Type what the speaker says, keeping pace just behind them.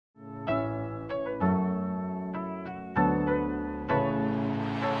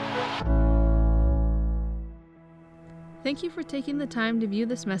Thank you for taking the time to view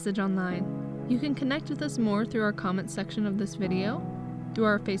this message online. You can connect with us more through our comments section of this video, through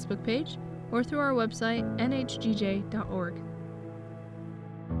our Facebook page, or through our website, nhgj.org.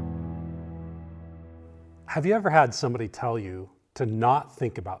 Have you ever had somebody tell you to not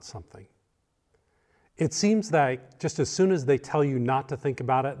think about something? It seems like just as soon as they tell you not to think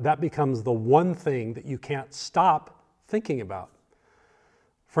about it, that becomes the one thing that you can't stop thinking about.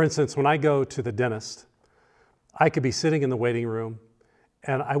 For instance, when I go to the dentist, I could be sitting in the waiting room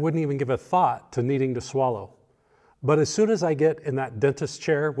and I wouldn't even give a thought to needing to swallow. But as soon as I get in that dentist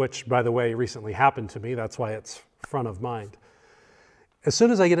chair, which by the way recently happened to me, that's why it's front of mind. As soon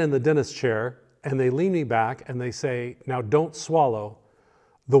as I get in the dentist chair and they lean me back and they say, now don't swallow,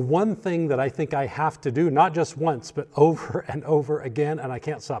 the one thing that I think I have to do, not just once, but over and over again, and I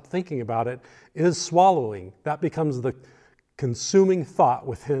can't stop thinking about it, is swallowing. That becomes the consuming thought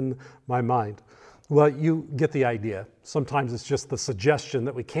within my mind. Well, you get the idea. Sometimes it's just the suggestion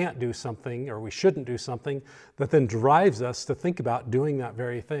that we can't do something or we shouldn't do something that then drives us to think about doing that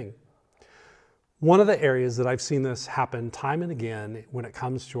very thing. One of the areas that I've seen this happen time and again when it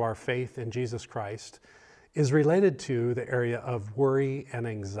comes to our faith in Jesus Christ is related to the area of worry and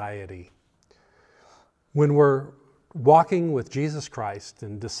anxiety. When we're walking with Jesus Christ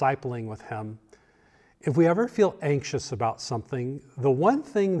and discipling with Him, if we ever feel anxious about something, the one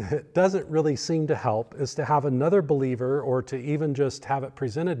thing that doesn't really seem to help is to have another believer or to even just have it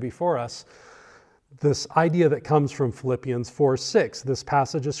presented before us, this idea that comes from Philippians 4:6, this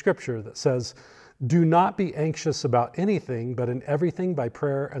passage of scripture that says, "Do not be anxious about anything, but in everything by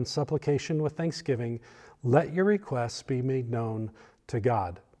prayer and supplication with thanksgiving, let your requests be made known to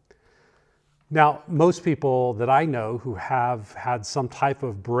God." Now, most people that I know who have had some type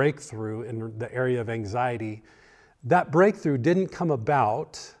of breakthrough in the area of anxiety, that breakthrough didn't come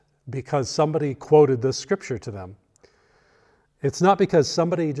about because somebody quoted this scripture to them. It's not because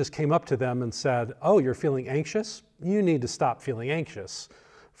somebody just came up to them and said, "Oh, you're feeling anxious? You need to stop feeling anxious."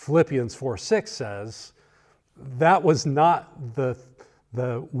 Philippians 4:6 says that was not the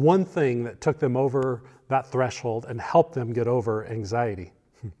one thing that took them over that threshold and helped them get over anxiety.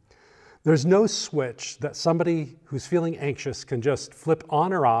 There's no switch that somebody who's feeling anxious can just flip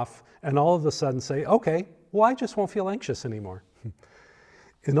on or off and all of a sudden say, okay, well, I just won't feel anxious anymore.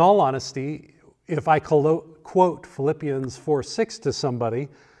 In all honesty, if I quote Philippians 4:6 to somebody,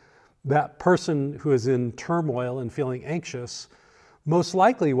 that person who is in turmoil and feeling anxious, most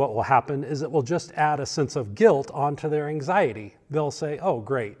likely what will happen is it will just add a sense of guilt onto their anxiety. They'll say, oh,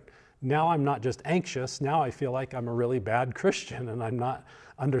 great. Now I'm not just anxious, now I feel like I'm a really bad Christian and I'm not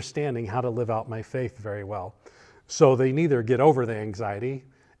understanding how to live out my faith very well. So they neither get over the anxiety,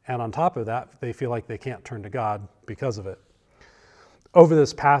 and on top of that, they feel like they can't turn to God because of it. Over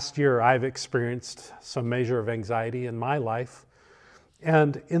this past year, I've experienced some measure of anxiety in my life,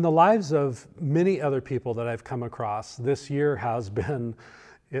 and in the lives of many other people that I've come across, this year has been,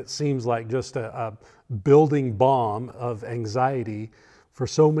 it seems like just a building bomb of anxiety for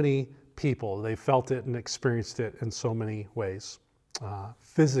so many people. They felt it and experienced it in so many ways.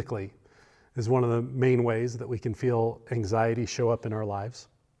 Physically is one of the main ways that we can feel anxiety show up in our lives.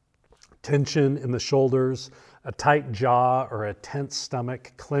 Tension in the shoulders, a tight jaw or a tense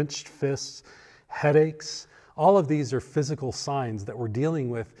stomach, clenched fists, headaches. All of these are physical signs that we're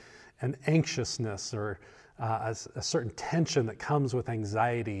dealing with an anxiousness or a certain tension that comes with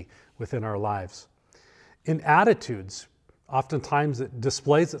anxiety within our lives. In attitudes, oftentimes it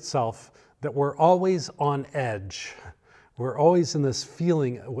displays itself that we're always on edge. We're always in this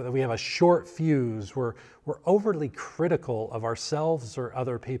feeling that we have a short fuse. We're overly critical of ourselves or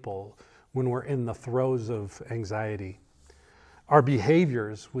other people when we're in the throes of anxiety. Our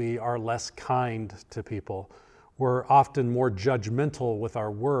behaviors, we are less kind to people. We're often more judgmental with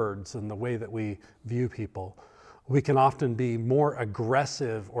our words and the way that we view people. We can often be more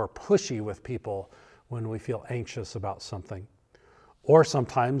aggressive or pushy with people when we feel anxious about something. Or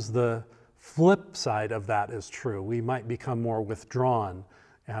sometimes the flip side of that is true. We might become more withdrawn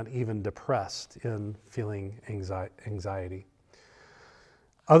and even depressed in feeling anxiety.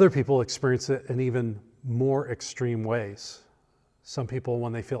 Other people experience it in even more extreme ways. Some people,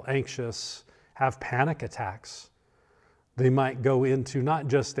 when they feel anxious, have panic attacks. They might go into not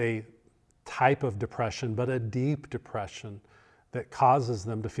just a type of depression, but a deep depression that causes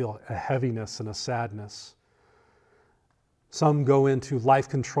them to feel a heaviness and a sadness. Some go into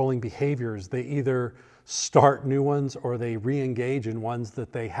life-controlling behaviors. They either start new ones or they re-engage in ones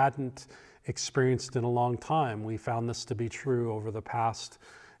that they hadn't experienced in a long time. We found this to be true over the past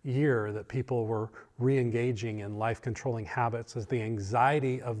year, that people were re-engaging in life-controlling habits as the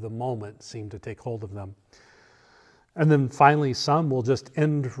anxiety of the moment seemed to take hold of them. And then finally, some will just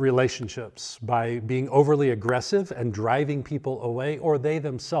end relationships by being overly aggressive and driving people away, or they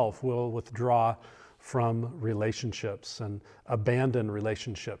themselves will withdraw from relationships and abandon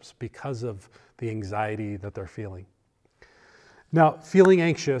relationships because of the anxiety that they're feeling. Now, feeling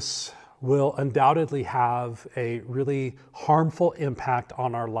anxious will undoubtedly have a really harmful impact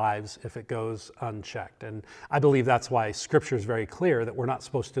on our lives if it goes unchecked. And I believe that's why Scripture is very clear that we're not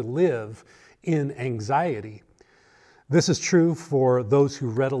supposed to live in anxiety. This is true for those who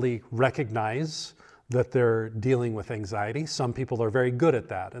readily recognize that they're dealing with anxiety. Some people are very good at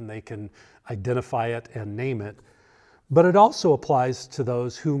that and they can identify it and name it. But it also applies to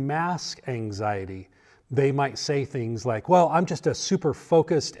those who mask anxiety. They might say things like, well, I'm just a super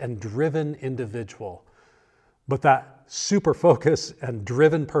focused and driven individual. But that super focused and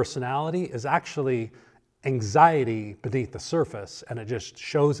driven personality is actually anxiety beneath the surface, and it just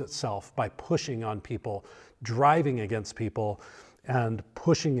shows itself by pushing on people, driving against people, and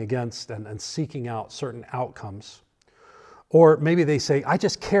pushing against and seeking out certain outcomes. Or maybe they say, I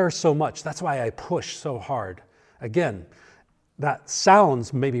just care so much, that's why I push so hard. Again, that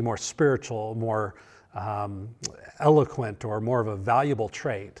sounds maybe more spiritual, more eloquent, or more of a valuable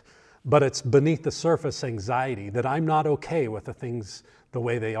trait, but it's beneath the surface anxiety that I'm not okay with the things the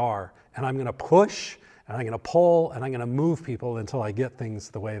way they are, and I'm going to push, and I'm going to pull, and I'm going to move people until I get things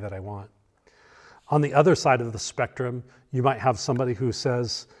the way that I want. On the other side of the spectrum, you might have somebody who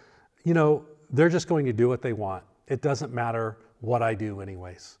says, you know, they're just going to do what they want. It doesn't matter what I do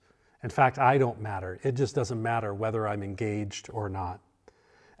anyways. In fact, I don't matter. It just doesn't matter whether I'm engaged or not.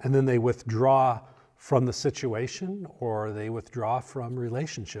 And then they withdraw from the situation, or they withdraw from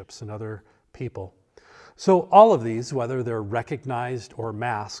relationships and other people. So all of these, whether they're recognized or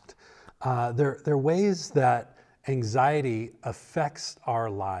masked, they're ways that anxiety affects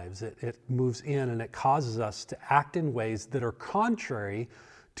our lives. It moves in and it causes us to act in ways that are contrary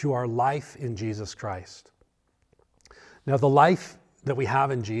to our life in Jesus Christ. Now, the life that we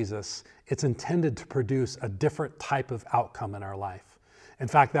have in Jesus, it's intended to produce a different type of outcome in our life. In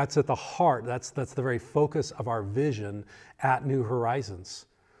fact, that's at the heart, that's the very focus of our vision at New Horizons.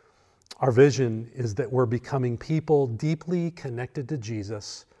 Our vision is that we're becoming people deeply connected to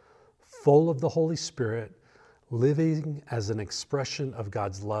Jesus, full of the Holy Spirit, living as an expression of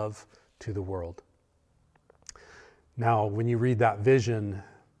God's love to the world. Now, when you read that vision,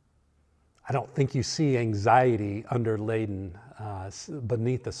 I don't think you see anxiety underladen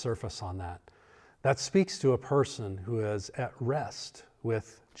beneath the surface on that. That speaks to a person who is at rest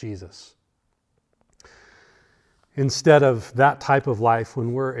with Jesus. Instead of that type of life,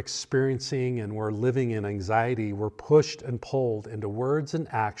 when we're experiencing and we're living in anxiety, we're pushed and pulled into words and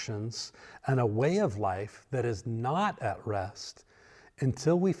actions and a way of life that is not at rest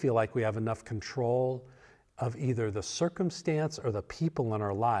until we feel like we have enough control of either the circumstance or the people in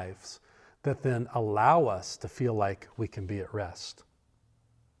our lives that then allow us to feel like we can be at rest.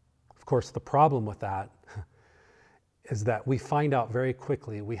 Of course, the problem with that is that we find out very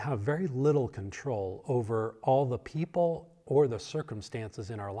quickly we have very little control over all the people or the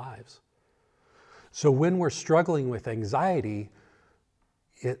circumstances in our lives. So when we're struggling with anxiety,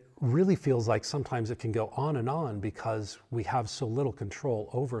 it really feels like sometimes it can go on and on because we have so little control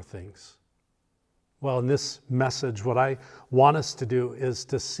over things. Well, in this message, what I want us to do is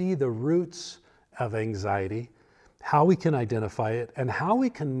to see the roots of anxiety, how we can identify it, and how we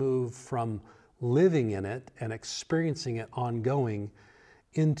can move from living in it and experiencing it ongoing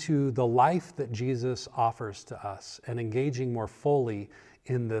into the life that Jesus offers to us and engaging more fully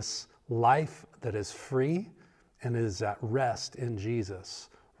in this life that is free and is at rest in Jesus,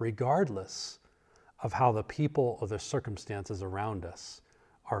 regardless of how the people or the circumstances around us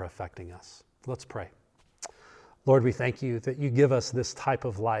are affecting us. Let's pray. Lord, we thank you that you give us this type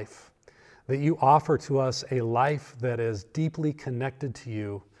of life, that you offer to us a life that is deeply connected to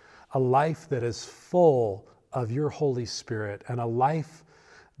you, a life that is full of your Holy Spirit, and a life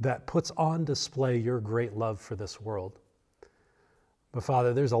that puts on display your great love for this world. But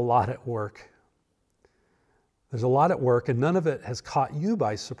Father, there's a lot at work. There's a lot at work, and none of it has caught you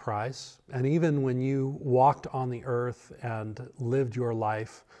by surprise. And even when you walked on the earth and lived your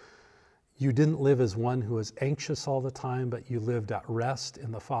life, you didn't live as one who was anxious all the time, but you lived at rest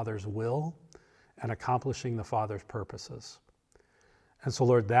in the Father's will and accomplishing the Father's purposes. And so,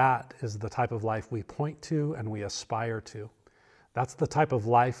 Lord, that is the type of life we point to and we aspire to. That's the type of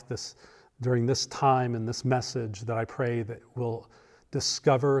life during this time and this message that I pray that we'll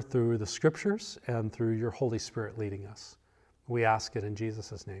discover through the Scriptures and through your Holy Spirit leading us. We ask it in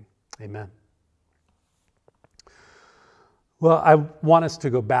Jesus' name. Amen. Well, I want us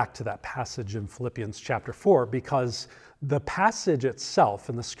to go back to that passage in Philippians chapter 4 because the passage itself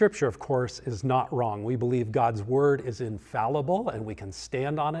and the scripture, of course, is not wrong. We believe God's word is infallible and we can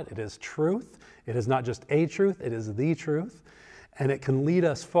stand on it. It is truth. It is not just a truth, it is the truth. And it can lead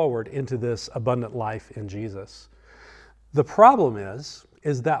us forward into this abundant life in Jesus. The problem is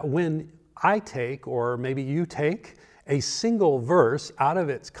that when I take, or maybe you take, a single verse out of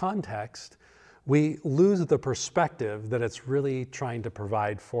its context, we lose the perspective that it's really trying to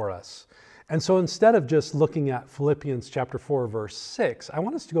provide for us. And so instead of just looking at Philippians chapter 4, verse 6, I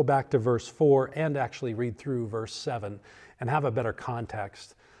want us to go back to verse 4 and actually read through verse 7 and have a better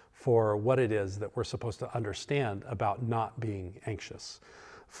context for what it is that we're supposed to understand about not being anxious.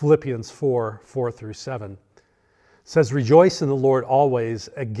 Philippians 4, 4 through 7 says, "Rejoice in the Lord always.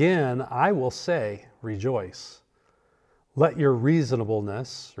 Again, I will say, rejoice. Let your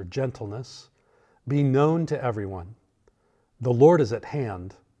reasonableness or gentleness be known to everyone. The Lord is at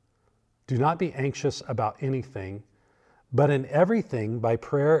hand. Do not be anxious about anything, but in everything by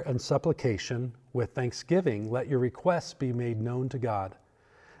prayer and supplication with thanksgiving, let your requests be made known to God.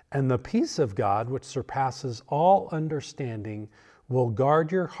 And the peace of God, which surpasses all understanding, will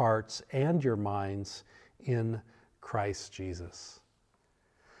guard your hearts and your minds in Christ Jesus."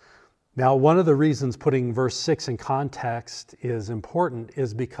 Now, one of the reasons putting verse 6 in context is important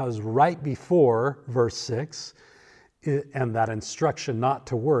is because right before verse 6 and that instruction not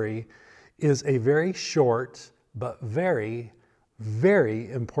to worry is a very short but very, very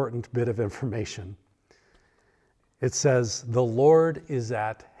important bit of information. It says, "The Lord is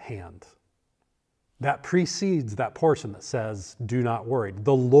at hand." That precedes that portion that says, "Do not worry."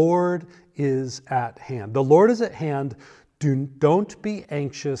 The Lord is at hand. The Lord is at hand. Don't be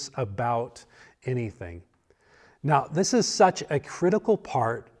anxious about anything. Now, this is such a critical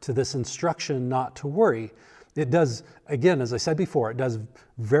part to this instruction not to worry. It does, again, as I said before, it does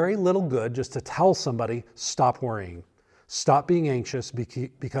very little good just to tell somebody, stop worrying, stop being anxious,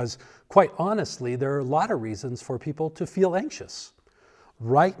 because quite honestly, there are a lot of reasons for people to feel anxious.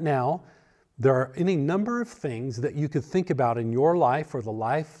 Right now, there are any number of things that you could think about in your life or the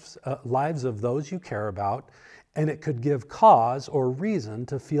lives of those you care about, and it could give cause or reason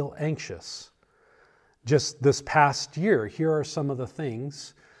to feel anxious. Just this past year, here are some of the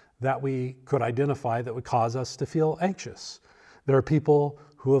things that we could identify that would cause us to feel anxious. There are people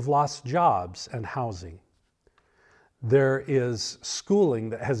who have lost jobs and housing. There is schooling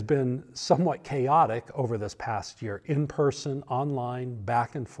that has been somewhat chaotic over this past year, in person, online,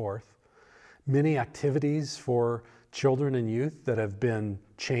 back and forth. Many activities for children and youth that have been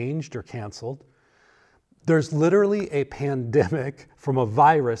changed or canceled. There's literally a pandemic from a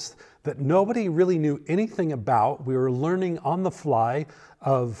virus that nobody really knew anything about. We were learning on the fly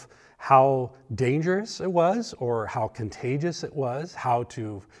of how dangerous it was or how contagious it was, how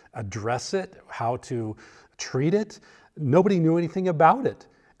to address it, how to treat it. Nobody knew anything about it.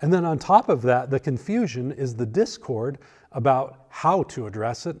 And then on top of that, the confusion is the discord about how to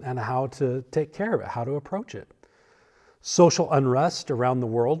address it and how to take care of it, how to approach it. Social unrest around the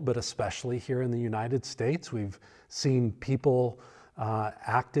world, but especially here in the United States. We've seen people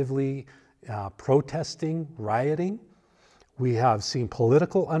actively protesting, rioting. We have seen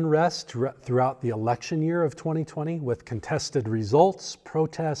political unrest throughout the election year of 2020 with contested results,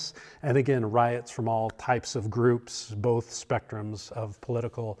 protests, and again, riots from all types of groups, both spectrums of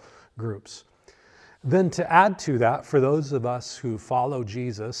political groups. Then to add to that, for those of us who follow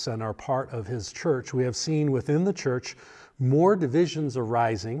Jesus and are part of his church, we have seen within the church more divisions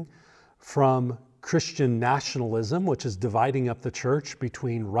arising from Christian nationalism, which is dividing up the church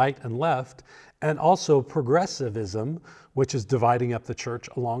between right and left, and also progressivism, which is dividing up the church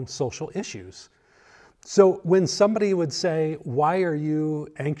along social issues. So when somebody would say, "Why are you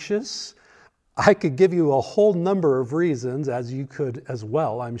anxious?" I could give you a whole number of reasons, as you could as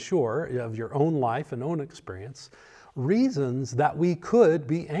well, I'm sure, of your own life and own experience, reasons that we could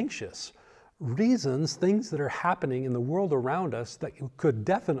be anxious. Reasons, things that are happening in the world around us that could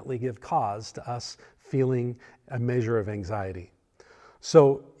definitely give cause to us feeling a measure of anxiety.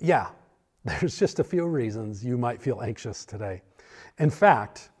 So yeah, there's just a few reasons you might feel anxious today. In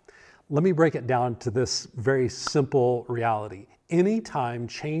fact, let me break it down to this very simple reality. Anytime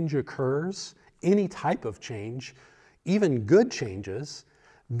change occurs, any type of change, even good changes,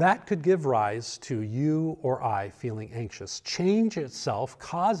 that could give rise to you or I feeling anxious. Change itself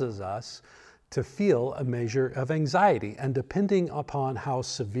causes us to feel a measure of anxiety, and depending upon how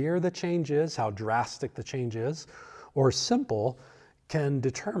severe the change is, how drastic the change is, or simple, can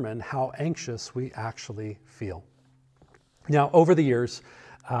determine how anxious we actually feel. Now, over the years,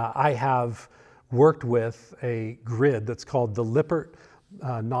 I have worked with a grid that's called the Lippert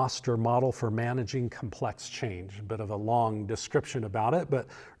Noster model for managing complex change. A bit of a long description about it, but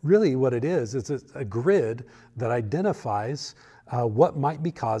really what it is a grid that identifies what might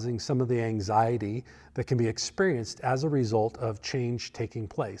be causing some of the anxiety that can be experienced as a result of change taking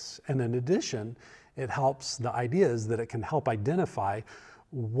place. And in addition, it helps, the idea is that it can help identify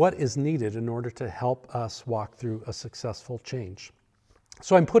what is needed in order to help us walk through a successful change.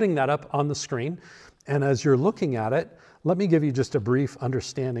 So I'm putting that up on the screen, and as you're looking at it, let me give you just a brief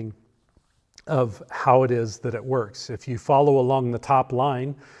understanding of how it is that it works. If you follow along the top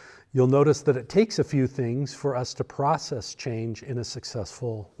line, you'll notice that it takes a few things for us to process change in a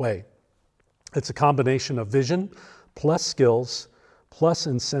successful way. It's a combination of vision, plus skills, plus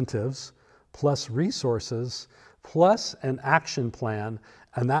incentives, plus resources, plus an action plan,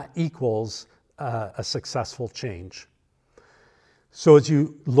 and that equals a successful change. So as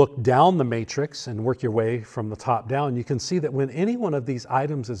you look down the matrix and work your way from the top down, you can see that when any one of these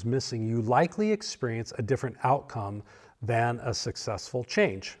items is missing, you likely experience a different outcome than a successful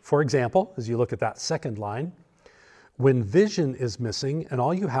change. For example, as you look at that second line, when vision is missing and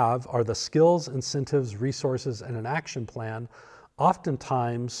all you have are the skills, incentives, resources, and an action plan,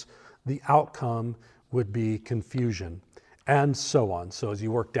 oftentimes the outcome would be confusion, and so on. So as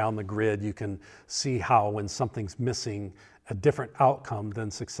you work down the grid, you can see how when something's missing, a different outcome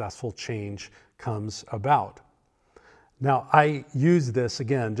than successful change comes about. Now, I use this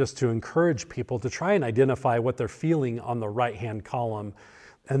again just to encourage people to try and identify what they're feeling on the right-hand column,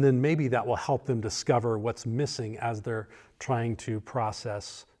 and then maybe that will help them discover what's missing as they're trying to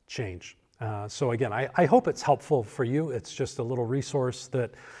process change. So again, I hope it's helpful for you. It's just a little resource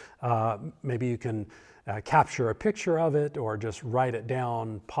that maybe you can capture a picture of it, or just write it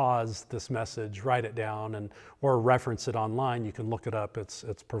down, pause this message, write it down, or reference it online. You can look it up. It's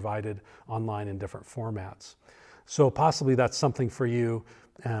provided online in different formats. So possibly that's something for you,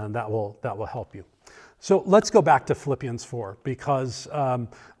 and that will help you. So let's go back to Philippians 4, because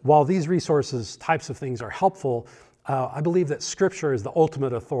while these resources, types of things are helpful, I believe that Scripture is the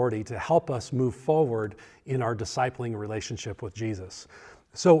ultimate authority to help us move forward in our discipling relationship with Jesus.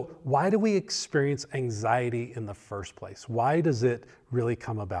 So why do we experience anxiety in the first place? Why does it really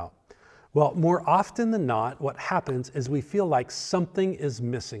come about? Well, more often than not, what happens is we feel like something is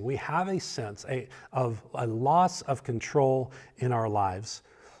missing. We have a sense of a loss of control in our lives,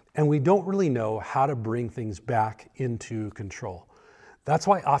 and we don't really know how to bring things back into control. That's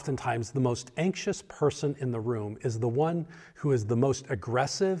why oftentimes the most anxious person in the room is the one who is the most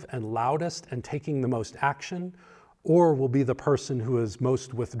aggressive and loudest and taking the most action, or will be the person who is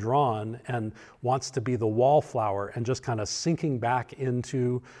most withdrawn and wants to be the wallflower and just kind of sinking back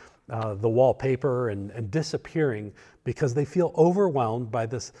into the wallpaper and disappearing because they feel overwhelmed by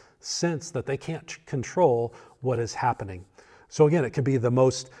this sense that they can't control what is happening. So again, it could be the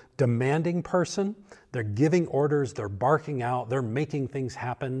most demanding person. They're giving orders, they're barking out, they're making things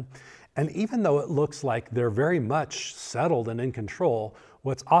happen. And even though it looks like they're very much settled and in control,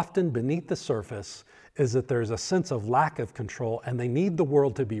 what's often beneath the surface is that there's a sense of lack of control, and they need the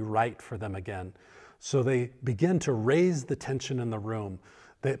world to be right for them again. So they begin to raise the tension in the room,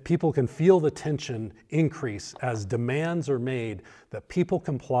 that people can feel the tension increase as demands are made that people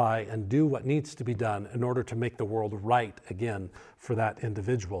comply and do what needs to be done in order to make the world right again for that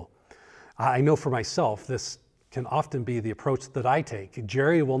individual. I know for myself, this can often be the approach that I take.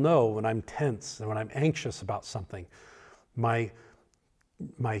 Jerry will know when I'm tense and when I'm anxious about something.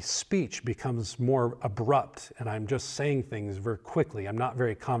 My speech becomes more abrupt, and I'm just saying things very quickly. I'm not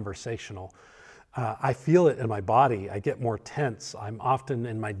very conversational. I feel it in my body. I get more tense. I'm often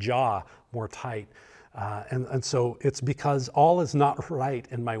in my jaw more tight. And so it's because all is not right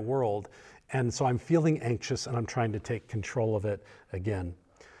in my world. And so I'm feeling anxious, and I'm trying to take control of it again.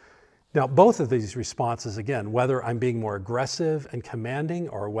 Now, both of these responses, again, whether I'm being more aggressive and commanding,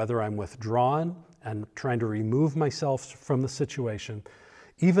 or whether I'm withdrawn and trying to remove myself from the situation,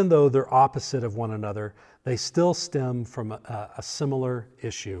 even though they're opposite of one another, they still stem from a similar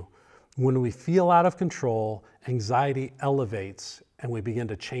issue. When we feel out of control, anxiety elevates, and we begin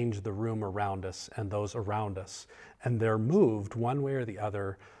to change the room around us and those around us, and they're moved one way or the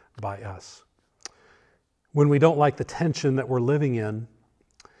other by us. When we don't like the tension that we're living in,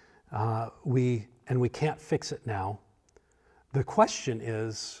 we can't fix it now, the question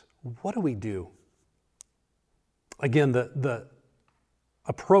is, what do we do? Again, the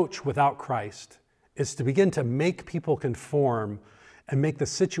approach without Christ is to begin to make people conform and make the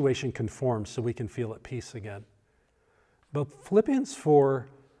situation conform so we can feel at peace again. But Philippians 4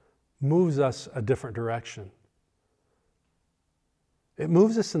 moves us a different direction. It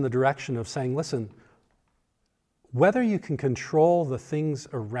moves us in the direction of saying, listen, whether you can control the things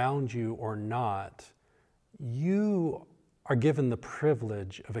around you or not, you are given the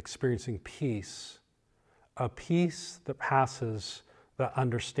privilege of experiencing peace, a peace that passes the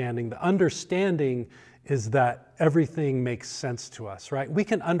understanding. The understanding is that everything makes sense to us, right? We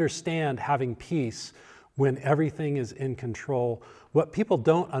can understand having peace when everything is in control. What people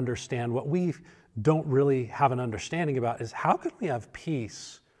don't understand, what we don't really have an understanding about, is how can we have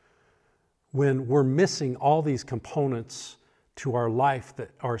peace when we're missing all these components to our life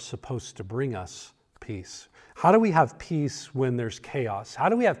that are supposed to bring us peace? How do we have peace when there's chaos? How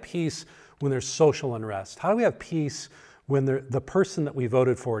do we have peace when there's social unrest? How do we have peace when the person that we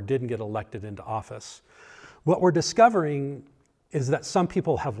voted for didn't get elected into office? What we're discovering is that some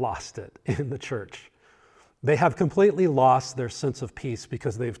people have lost it in the church. They have completely lost their sense of peace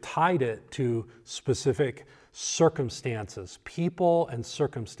because they've tied it to specific circumstances, people and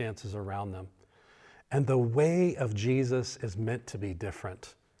circumstances around them. And the way of Jesus is meant to be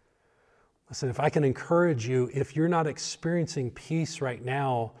different. Listen, if I can encourage you, if you're not experiencing peace right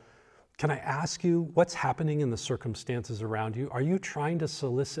now, can I ask you what's happening in the circumstances around you? Are you trying to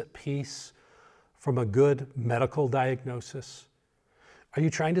solicit peace from a good medical diagnosis? Are you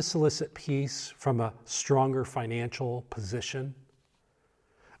trying to solicit peace from a stronger financial position?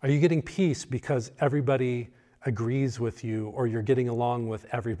 Are you getting peace because everybody agrees with you, or you're getting along with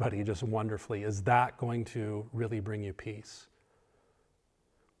everybody just wonderfully? Is that going to really bring you peace?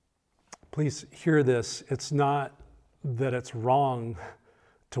 Please hear this. It's not that it's wrong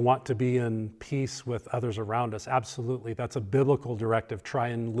to want to be in peace with others around us. Absolutely, that's a biblical directive. Try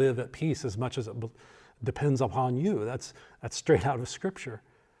and live at peace as much as it depends upon you. That's straight out of Scripture.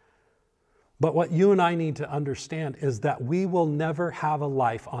 But what you and I need to understand is that we will never have a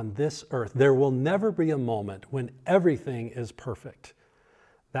life on this earth. There will never be a moment when everything is perfect.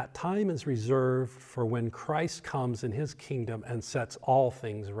 That time is reserved for when Christ comes in his kingdom and sets all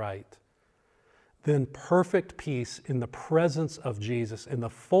things right. Then perfect peace in the presence of Jesus, in the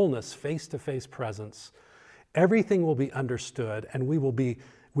fullness, face-to-face presence, everything will be understood, and we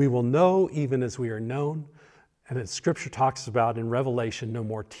will know even as we are known. And as Scripture talks about in Revelation, no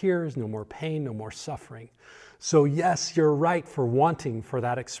more tears, no more pain, no more suffering. So yes, you're right for wanting for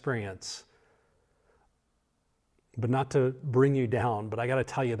that experience, but not to bring you down. But I got to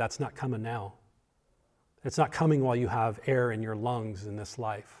tell you, that's not coming now. It's not coming while you have air in your lungs in this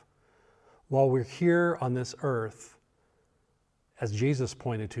life. While we're here on this earth, as Jesus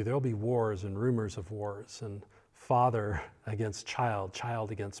pointed to, there'll be wars and rumors of wars, and father against child,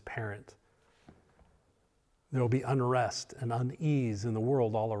 child against parent. There will be unrest and unease in the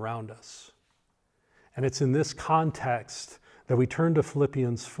world all around us. And it's in this context that we turn to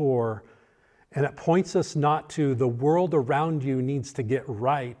Philippians 4, and it points us not to the world around you needs to get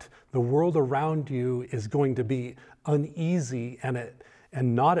right. The world around you is going to be uneasy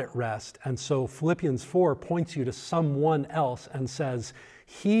and not at rest. And so Philippians 4 points you to someone else and says,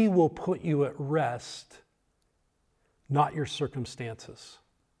 he will put you at rest, not your circumstances.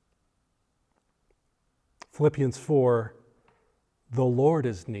 Philippians 4, the Lord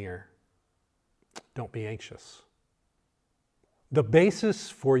is near. Don't be anxious. The basis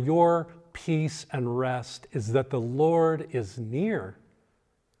for your peace and rest is that the Lord is near.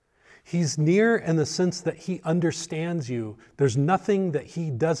 He's near in the sense that he understands you. There's nothing that he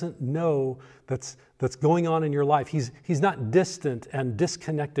doesn't know that's going on in your life. He's not distant and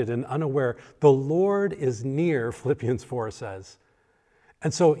disconnected and unaware. The Lord is near, Philippians 4 says.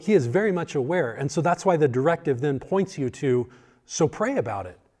 And so he is very much aware. And so that's why the directive then points you to, so pray about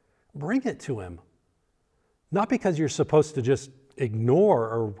it. Bring it to him. Not because you're supposed to just ignore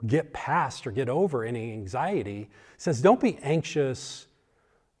or get past or get over any anxiety. It says, don't be anxious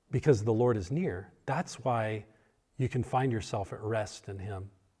because the Lord is near. That's why you can find yourself at rest in him.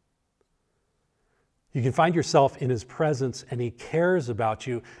 You can find yourself in his presence, and he cares about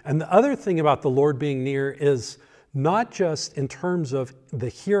you. And the other thing about the Lord being near is not just in terms of the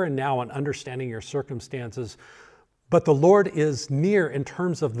here and now and understanding your circumstances, but the Lord is near in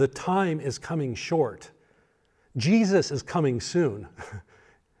terms of the time is coming short. Jesus is coming soon.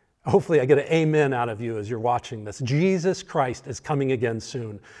 Hopefully I get an amen out of you as you're watching this. Jesus Christ is coming again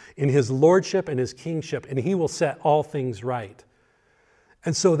soon in his lordship and his kingship, and he will set all things right.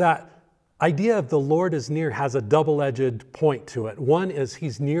 And so that idea of the Lord is near has a double-edged point to it. One is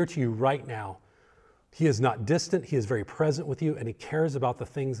he's near to you right now. He is not distant. He is very present with you, and he cares about the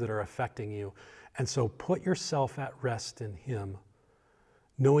things that are affecting you. And so put yourself at rest in him,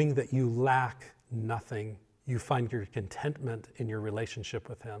 knowing that you lack nothing. You find your contentment in your relationship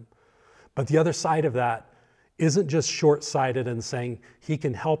with him. But the other side of that isn't just short-sighted and saying he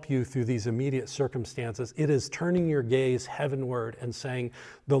can help you through these immediate circumstances. It is turning your gaze heavenward and saying,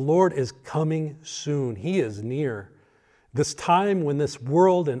 the Lord is coming soon. He is near. This time when this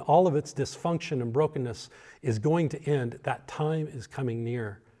world and all of its dysfunction and brokenness is going to end, that time is coming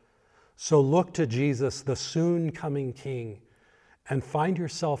near. So look to Jesus, the soon coming King, and find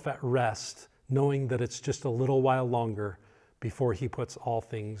yourself at rest, knowing that it's just a little while longer before he puts all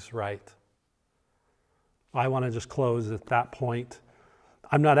things right. I want to just close at that point.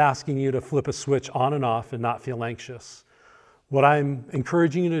 I'm not asking you to flip a switch on and off and not feel anxious. What I'm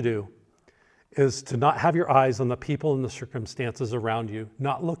encouraging you to do is to not have your eyes on the people and the circumstances around you,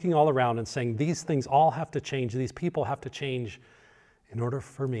 not looking all around and saying, these things all have to change, these people have to change in order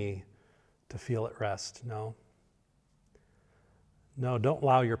for me to feel at rest. No, don't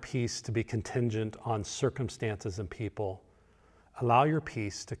allow your peace to be contingent on circumstances and people. Allow your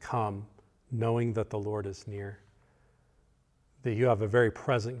peace to come knowing that the Lord is near, that you have a very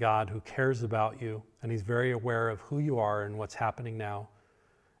present God who cares about you, and he's very aware of who you are and what's happening now.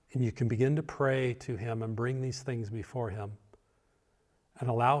 And you can begin to pray to him and bring these things before him and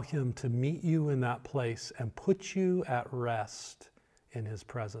allow him to meet you in that place and put you at rest in his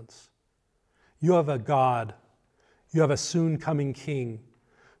presence. You have a God, you have a soon coming King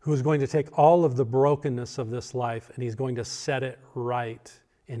who is going to take all of the brokenness of this life and he's going to set it right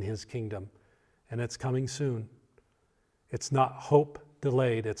in his kingdom. And it's coming soon. It's not hope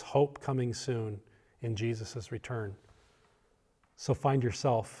delayed, it's hope coming soon in Jesus' return. So find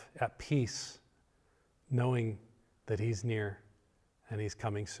yourself at peace, knowing that he's near and he's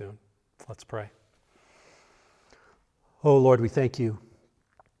coming soon. Let's pray. Oh Lord, we thank you.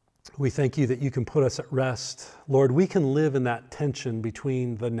 We thank you that you can put us at rest. Lord, we can live in that tension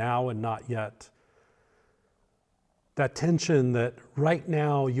between the now and not yet. That tension that right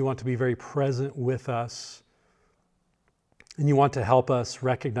now you want to be very present with us and you want to help us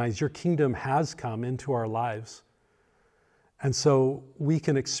recognize your kingdom has come into our lives. And so we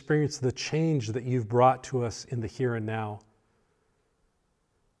can experience the change that you've brought to us in the here and now.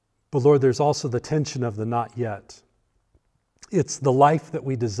 But Lord, there's also the tension of the not yet. It's the life that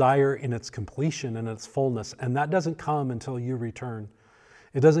we desire in its completion and its fullness, and that doesn't come until you return.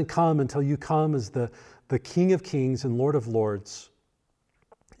 It doesn't come until you come as the King of Kings and Lord of Lords,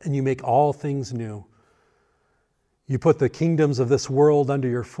 and you make all things new. You put the kingdoms of this world under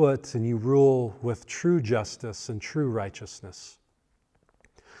your foot, and you rule with true justice and true righteousness.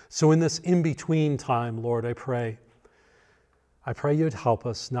 So in this in-between time, Lord, I pray you'd help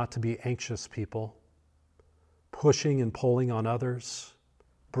us not to be anxious people, pushing and pulling on others,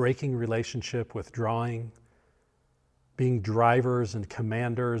 breaking relationship, withdrawing, being drivers and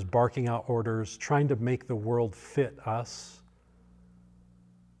commanders, barking out orders, trying to make the world fit us.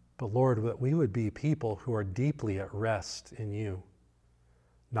 But Lord, that we would be people who are deeply at rest in you,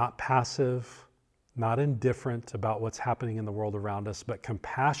 not passive, not indifferent about what's happening in the world around us, but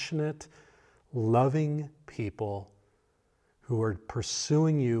compassionate, loving people who are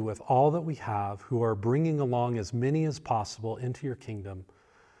pursuing you with all that we have, who are bringing along as many as possible into your kingdom,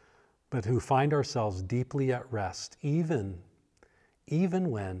 but who find ourselves deeply at rest, even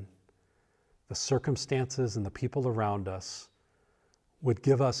when the circumstances and the people around us would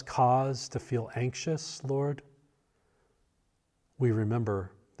give us cause to feel anxious, Lord. We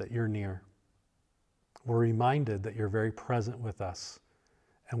remember that you're near. We're reminded that you're very present with us,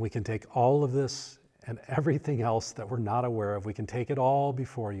 and we can take all of this and everything else that we're not aware of, we can take it all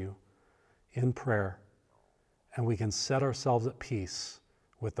before you in prayer, and we can set ourselves at peace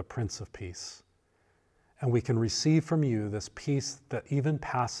with the Prince of Peace. And we can receive from you this peace that even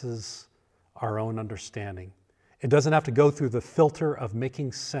passes our own understanding. It doesn't have to go through the filter of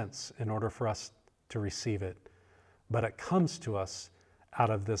making sense in order for us to receive it, but it comes to us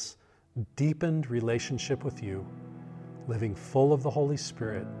out of this deepened relationship with you, living full of the Holy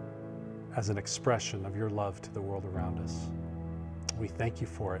Spirit as an expression of your love to the world around us. We thank you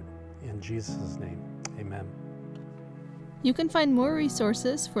for it. In Jesus' name, amen. You can find more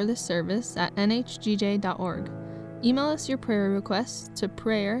resources for this service at nhgj.org. Email us your prayer requests to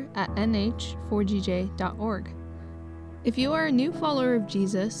prayer@nh4gj.org. If you are a new follower of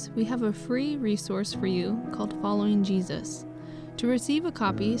Jesus, we have a free resource for you called Following Jesus. To receive a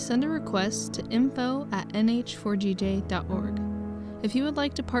copy, send a request to info@nh4gj.org. If you would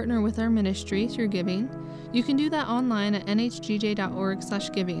like to partner with our ministry through giving, you can do that online at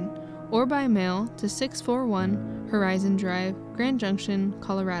nhgj.org/giving or by mail to 641 Horizon Drive, Grand Junction,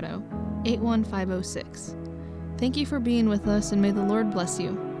 Colorado, 81506. Thank you for being with us, and may the Lord bless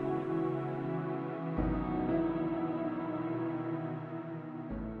you.